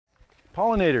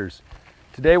Pollinators.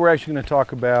 Today we're actually going to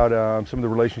talk about some of the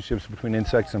relationships between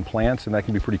insects and plants, and that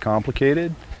can be pretty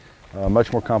complicated.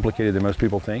 Much more complicated than most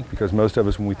people think, because most of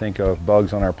us, when we think of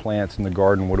bugs on our plants in the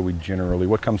garden,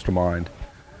 what comes to mind?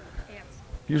 Ants.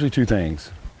 Usually two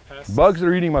things. Pests. Bugs that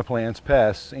are eating my plants,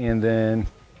 pests, and then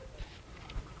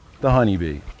the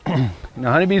honeybee.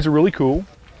 Now honeybees are really cool,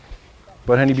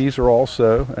 but honeybees are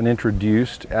also an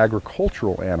introduced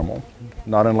agricultural animal,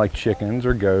 not unlike chickens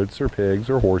or goats or pigs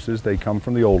or horses. They come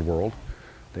from the old world.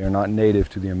 They are not native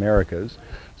to the Americas.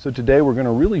 So today we're going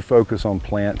to really focus on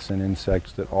plants and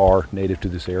insects that are native to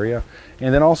this area,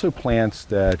 and then also plants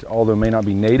that, although may not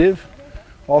be native,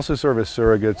 also serve as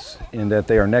surrogates in that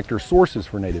they are nectar sources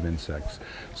for native insects.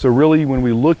 So really, when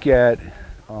we look at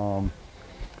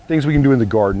things we can do in the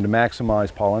garden to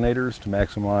maximize pollinators, to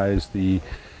maximize the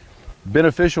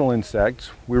beneficial insects,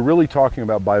 we're really talking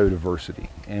about biodiversity.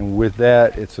 And with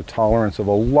that, it's a tolerance of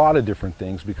a lot of different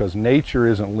things, because nature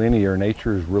isn't linear.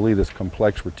 Nature is really this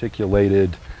complex,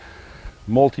 reticulated,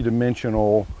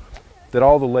 multidimensional, that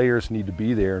all the layers need to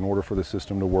be there in order for the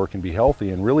system to work and be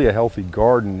healthy. And really, a healthy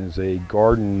garden is a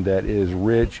garden that is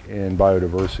rich in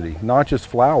biodiversity, not just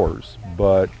flowers,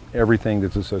 but everything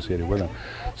that's associated with them.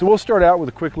 So we'll start out with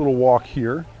a quick little walk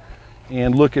here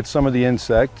and look at some of the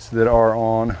insects that are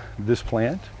on this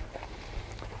plant.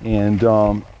 And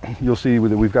you'll see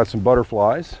that we've got some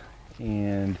butterflies,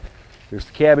 and there's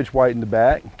the cabbage white in the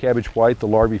back. Cabbage white, the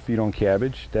larvae feed on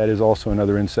cabbage. That is also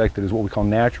another insect that is what we call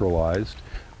naturalized,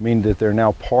 meaning that they're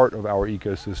now part of our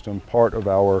ecosystem, part of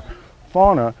our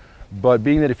fauna. But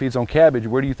being that it feeds on cabbage,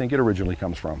 where do you think it originally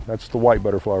comes from? That's the white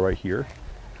butterfly right here.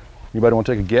 Anybody want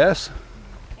to take a guess?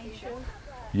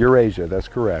 Eurasia, that's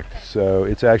correct. So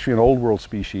it's actually an old world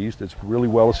species that's really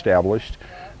well established.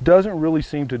 Doesn't really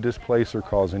seem to displace or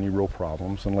cause any real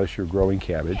problems unless you're growing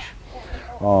cabbage.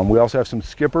 We also have some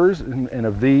skippers, and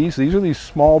of these are these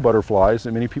small butterflies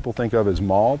that many people think of as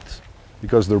moths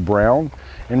because they're brown.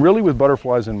 And really, with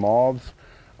butterflies and moths,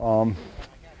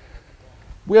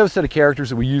 we have a set of characters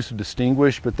that we use to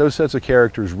distinguish, but those sets of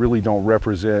characters really don't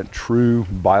represent true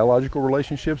biological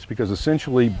relationships, because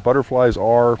essentially butterflies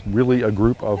are really a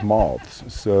group of moths.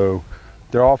 So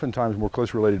they're oftentimes more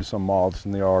closely related to some moths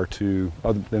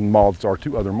than moths are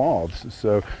to other moths.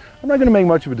 So I'm not going to make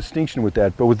much of a distinction with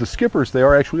that, but with the skippers, they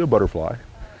are actually a butterfly.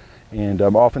 And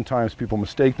oftentimes people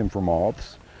mistake them for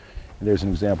moths. And there's an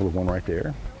example of one right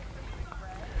there.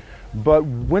 But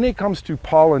when it comes to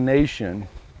pollination,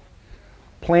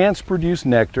 plants produce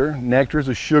nectar. Nectar is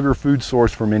a sugar food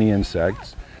source for many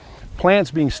insects. Plants,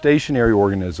 being stationary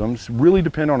organisms, really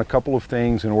depend on a couple of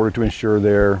things in order to ensure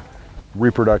their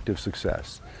reproductive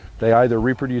success. They either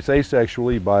reproduce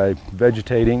asexually by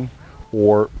vegetating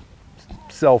or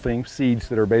selfing seeds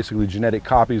that are basically genetic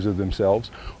copies of themselves,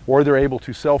 or they're able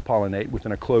to self-pollinate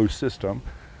within a closed system,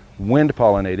 wind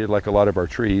pollinated like a lot of our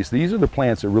trees. These are the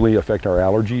plants that really affect our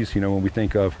allergies. You know, when we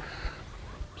think of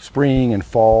spring and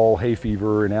fall, hay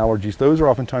fever and allergies, those are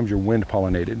oftentimes your wind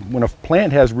pollinated. When a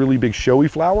plant has really big showy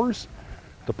flowers,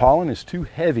 the pollen is too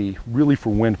heavy really for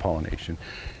wind pollination.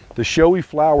 The showy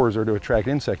flowers are to attract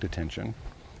insect attention.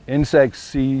 Insects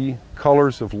see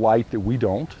colors of light that we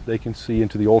don't. They can see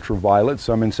into the ultraviolet.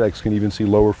 Some insects can even see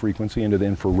lower frequency into the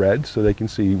infrared, so they can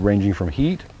see ranging from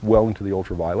heat well into the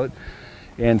ultraviolet.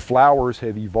 And flowers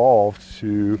have evolved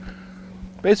to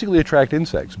basically attract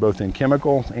insects, both in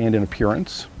chemical and in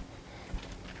appearance.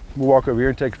 We'll walk over here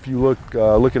and take a few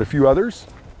look at a few others.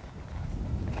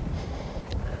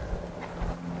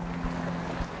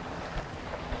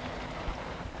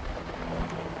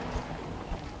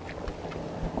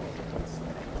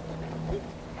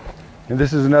 And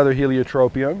this is another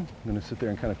Heliotropium. I'm going to sit there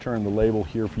and kind of turn the label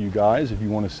here for you guys if you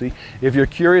want to see. If you're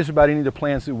curious about any of the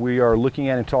plants that we are looking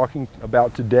at and talking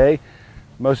about today,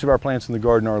 most of our plants in the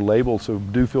garden are labeled, so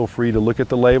do feel free to look at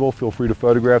the label, feel free to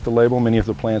photograph the label. Many of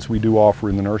the plants we do offer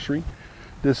in the nursery.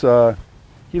 This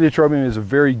Heliotropium is a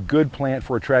very good plant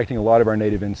for attracting a lot of our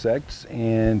native insects.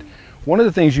 And one of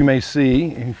the things you may see,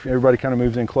 if everybody kind of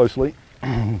moves in closely,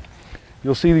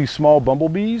 you'll see these small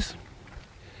bumblebees.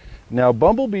 Now,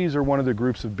 bumblebees are one of the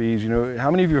groups of bees. You know,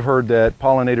 how many of you have heard that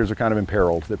pollinators are kind of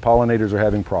imperiled, that pollinators are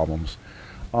having problems?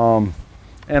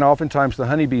 And oftentimes the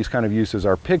honeybee is kind of used as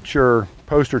our poster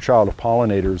child of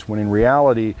pollinators, when in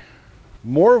reality,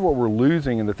 more of what we're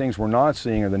losing and the things we're not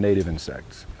seeing are the native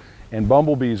insects. And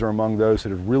bumblebees are among those that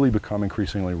have really become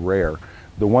increasingly rare.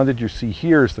 The one that you see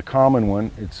here is the common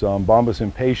one. It's Bombus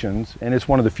impatiens, and it's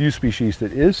one of the few species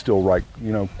that is still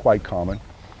quite common.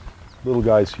 Little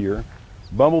guys here.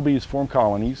 Bumblebees form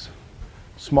colonies.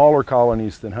 smaller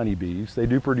colonies than honeybees. They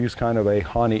do produce kind of a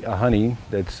honey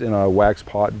that's in a wax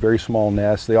pot, very small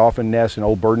nest. They often nest in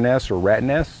old bird nests or rat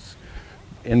nests,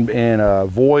 in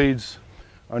voids,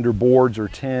 under boards or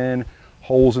tin,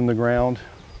 holes in the ground.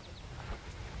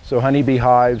 So honeybee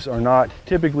hives are not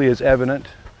typically as evident.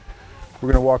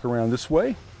 We're going to walk around this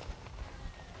way.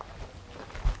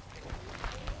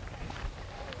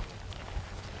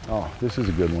 Oh, this is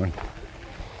a good one.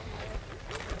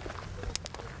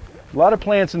 A lot of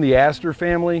plants in the Aster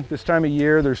family. This time of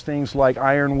year, there's things like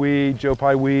ironweed, Joe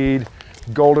Pye weed,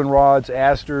 goldenrods,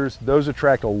 asters. Those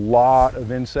attract a lot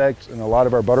of insects and a lot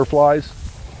of our butterflies.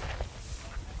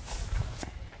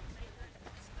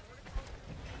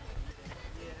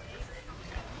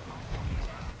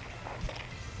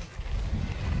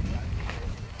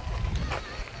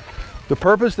 The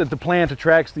purpose that the plant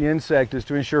attracts the insect is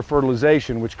to ensure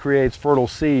fertilization, which creates fertile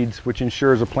seeds, which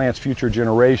ensures a plant's future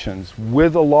generations.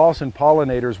 With the loss in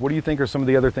pollinators, what do you think are some of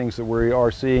the other things that we are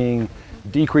seeing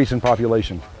decrease in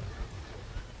population?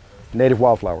 Native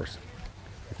wildflowers.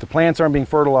 If the plants aren't being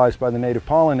fertilized by the native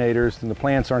pollinators, then the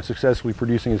plants aren't successfully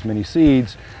producing as many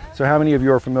seeds. So how many of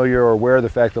you are familiar or aware of the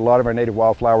fact that a lot of our native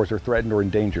wildflowers are threatened or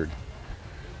endangered?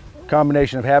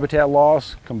 Combination of habitat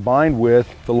loss combined with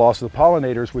the loss of the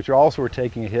pollinators, which also are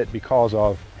taking a hit because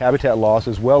of habitat loss,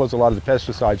 as well as a lot of the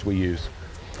pesticides we use.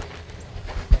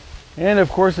 And of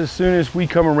course, as soon as we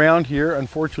come around here,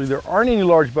 unfortunately there aren't any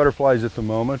large butterflies at the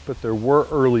moment, but there were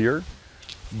earlier.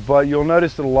 But you'll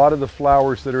notice that a lot of the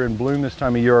flowers that are in bloom this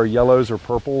time of year are yellows or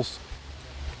purples,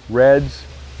 reds.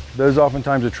 Those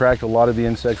oftentimes attract a lot of the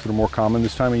insects that are more common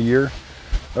this time of year.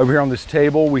 Over here on this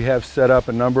table, we have set up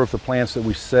a number of the plants that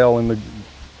we sell in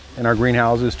our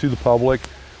greenhouses to the public.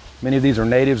 Many of these are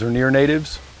natives or near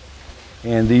natives,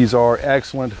 and these are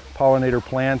excellent pollinator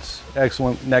plants,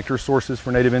 excellent nectar sources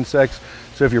for native insects.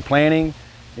 So if you're planting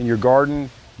in your garden,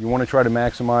 you want to try to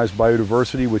maximize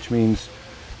biodiversity, which means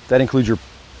that includes your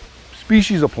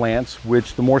species of plants,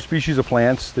 which the more species of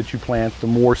plants that you plant, the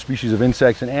more species of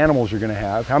insects and animals you're going to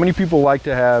have. How many people like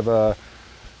to have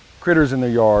critters in their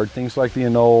yard, things like the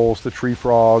anoles, the tree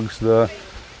frogs,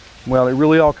 well, it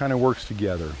really all kind of works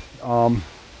together.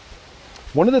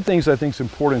 One of the things I think is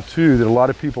important too that a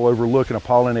lot of people overlook in a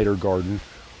pollinator garden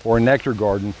or a nectar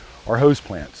garden are host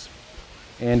plants.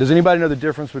 And does anybody know the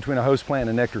difference between a host plant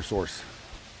and a nectar source?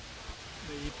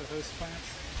 They eat the host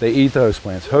plants? They eat the host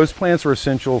plants. Host plants are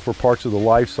essential for parts of the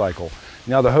life cycle.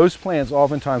 Now the host plants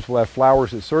oftentimes will have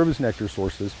flowers that serve as nectar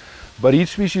sources, but each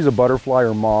species of butterfly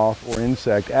or moth or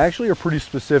insect actually are pretty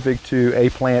specific to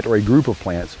a plant or a group of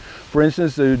plants. For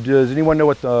instance, does anyone know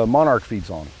what the monarch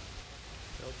feeds on?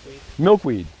 Milkweed.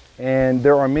 Milkweed. And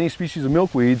there are many species of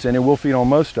milkweeds, and it will feed on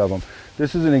most of them.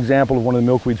 This is an example of one of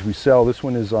the milkweeds we sell. This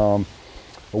one is a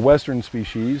western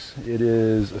species. It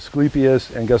is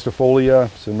Asclepias angustifolia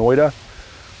sinoida.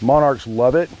 Monarchs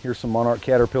love it. Here's some monarch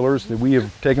caterpillars that we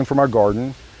have taken from our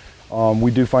garden. We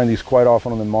do find these quite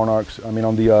often on the monarchs. I mean,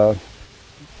 on the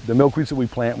milkweeds that we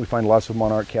plant, we find lots of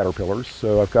monarch caterpillars.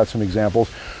 So I've got some examples.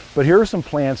 But here are some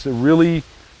plants that really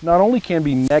not only can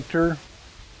be nectar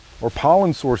or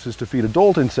pollen sources to feed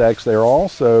adult insects, they are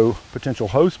also potential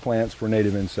host plants for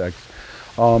native insects.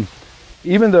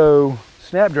 Even though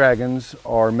snapdragons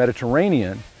are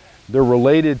Mediterranean, they're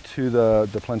related to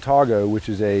the plantago, which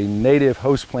is a native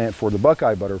host plant for the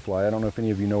buckeye butterfly. I don't know if any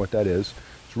of you know what that is.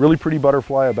 It's a really pretty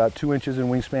butterfly, about 2 inches in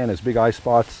wingspan, has big eye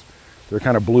spots. They're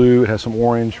kind of blue, it has some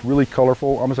orange, really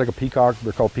colorful, almost like a peacock.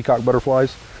 They're called peacock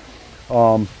butterflies.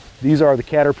 These are the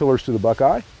caterpillars to the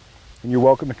buckeye, and you're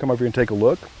welcome to come over here and take a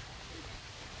look.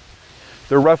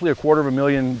 There are roughly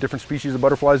 250,000 different species of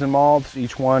butterflies and moths.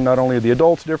 Each one, not only are the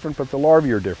adults different, but the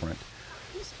larvae are different.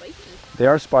 They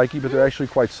are spiky, but they're actually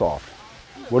quite soft.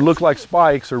 What look like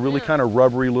spikes are really kind of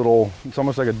rubbery little, it's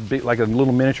almost like a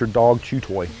little miniature dog chew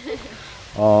toy.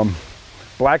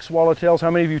 Black swallowtails, how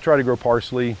many of you try to grow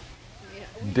parsley,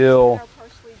 dill,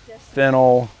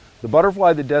 fennel? The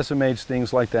butterfly that decimates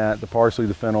things like that, the parsley,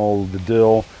 the fennel, the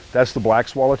dill, that's the black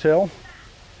swallowtail.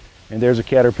 And there's a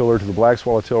caterpillar to the black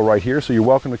swallowtail right here. So you're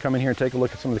welcome to come in here and take a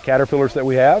look at some of the caterpillars that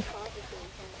we have.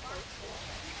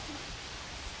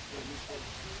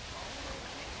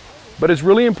 But it's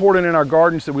really important in our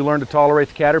gardens that we learn to tolerate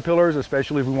the caterpillars,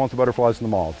 especially if we want the butterflies and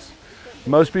the moths.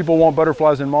 Most people want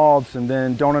butterflies and moths and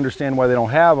then don't understand why they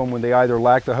don't have them when they either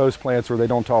lack the host plants or they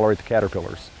don't tolerate the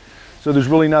caterpillars. So there's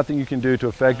really nothing you can do to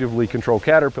effectively control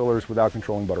caterpillars without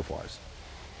controlling butterflies.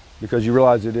 Because you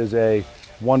realize it is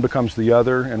one becomes the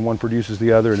other and one produces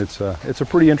the other, and it's a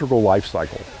pretty integral life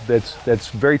cycle that's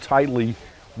very tightly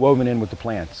woven in with the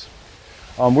plants.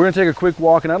 We're going to take a quick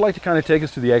walk, and I'd like to kind of take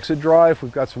us to the exit drive.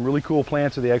 We've got some really cool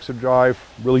plants at the exit drive,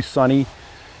 really sunny.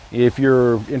 If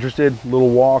you're interested, little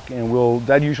walk, and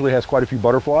that usually has quite a few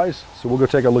butterflies, so we'll go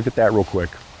take a look at that real quick.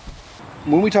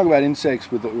 When we talk about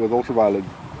insects with ultraviolet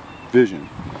vision,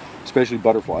 especially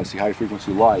butterflies, the high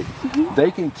frequency light,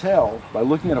 they can tell by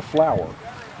looking at a flower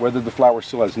whether the flower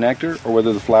still has nectar or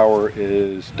whether the flower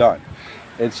is done.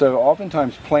 And so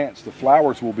oftentimes plants, the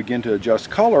flowers will begin to adjust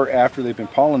color after they've been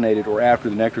pollinated or after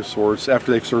the nectar source,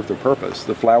 after they've served their purpose.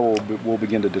 The flower will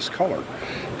begin to discolor.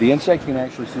 The insect can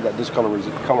actually see that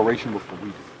discoloration before we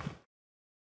do.